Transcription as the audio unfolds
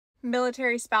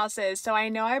Military spouses. So I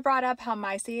know I brought up how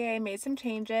MyCAA made some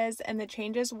changes, and the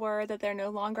changes were that they're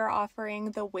no longer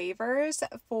offering the waivers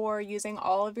for using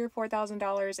all of your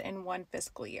 $4,000 in one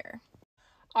fiscal year.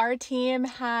 Our team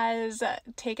has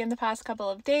taken the past couple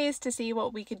of days to see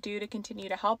what we could do to continue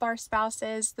to help our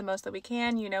spouses the most that we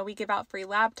can. You know, we give out free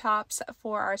laptops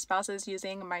for our spouses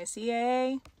using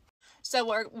MyCAA. So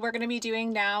what we're going to be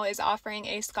doing now is offering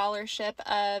a scholarship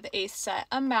of a set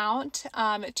amount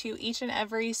to each and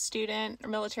every student or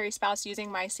military spouse using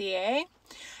MyCAA.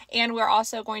 And we're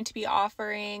also going to be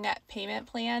offering payment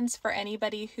plans for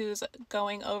anybody who's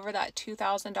going over that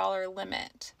 $2,000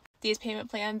 limit. These payment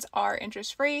plans are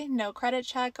interest-free, no credit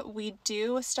check. We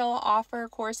do still offer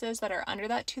courses that are under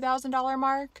that $2,000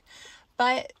 mark,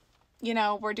 but you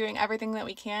know, we're doing everything that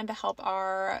we can to help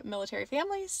our military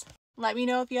families. Let me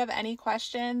know if you have any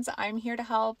questions. I'm here to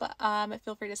help.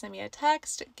 Feel free to send me a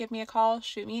text, give me a call,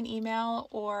 shoot me an email,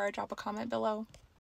 or drop a comment below.